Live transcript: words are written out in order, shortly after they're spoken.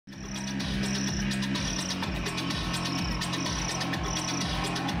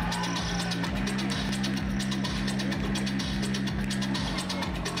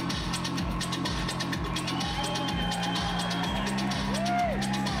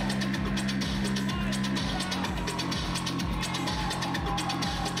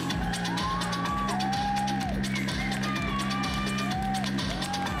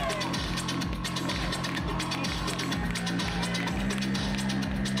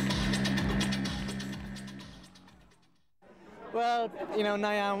Well, you know,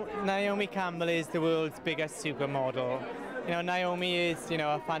 Naomi Campbell is the world's biggest supermodel. You know, Naomi is, you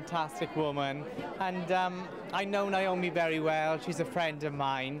know, a fantastic woman, and I know Naomi very well. She's a friend of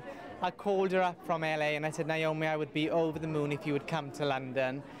mine. I called her up from LA and I said, Naomi, I would be over the moon if you would come to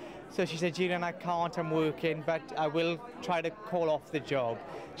London. So she said, Julian, I can't, I'm working, but I will try to call off the job.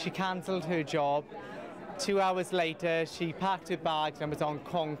 She cancelled her job. 2 hours later, she packed her bags and was on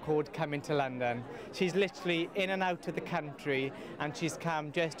Concord coming to London. She's literally in and out of the country, and she's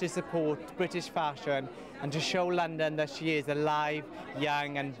come just to support British fashion and to show London that she is alive,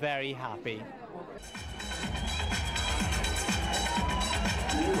 young and very happy.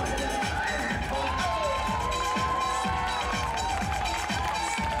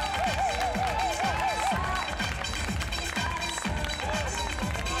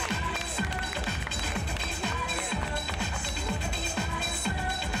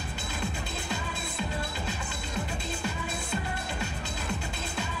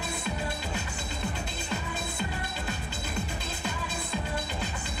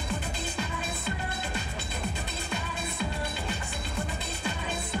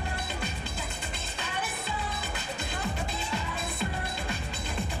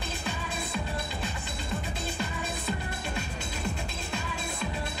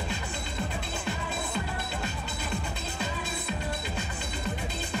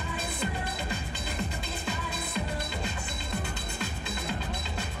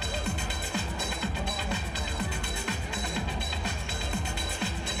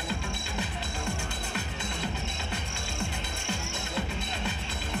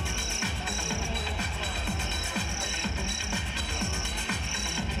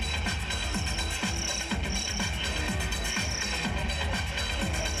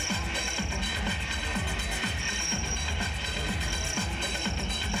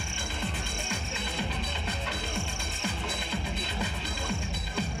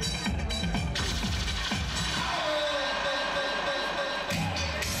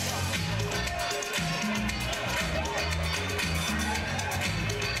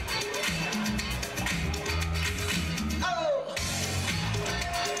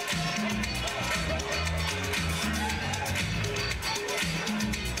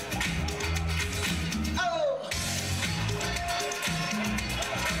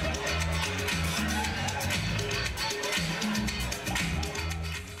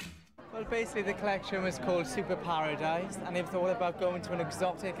 Basically, the collection was called Super Paradise, and it was all about going to an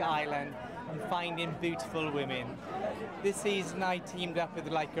exotic island and finding beautiful women. This season I teamed up with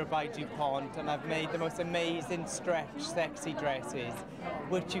Lycra by Pont, and I've made the most amazing stretch sexy dresses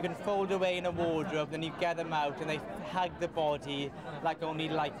which you can fold away in a wardrobe, then you get them out and they hug the body like only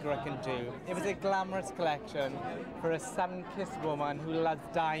Lycra can do. It was a glamorous collection for a sun-kissed woman who loves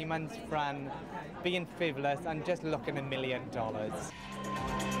diamonds, fun, being frivolous and just looking $1 million.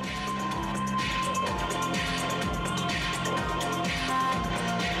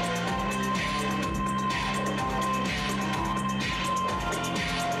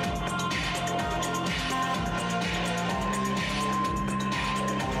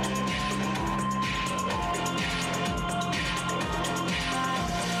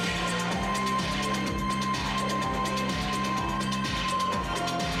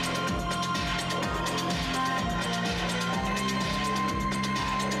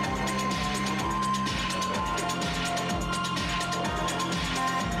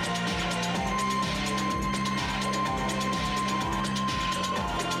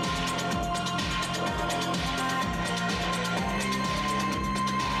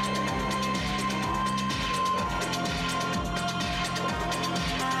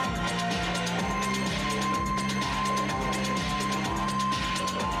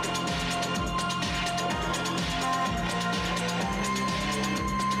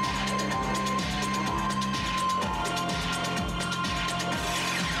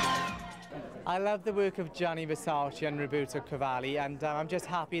 I love the work of Gianni Versace and Roberto Cavalli, and I'm just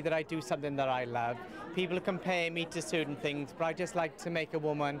happy that I do something that I love. People compare me to certain things, but I just like to make a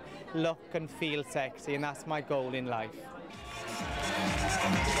woman look and feel sexy, and that's my goal in life.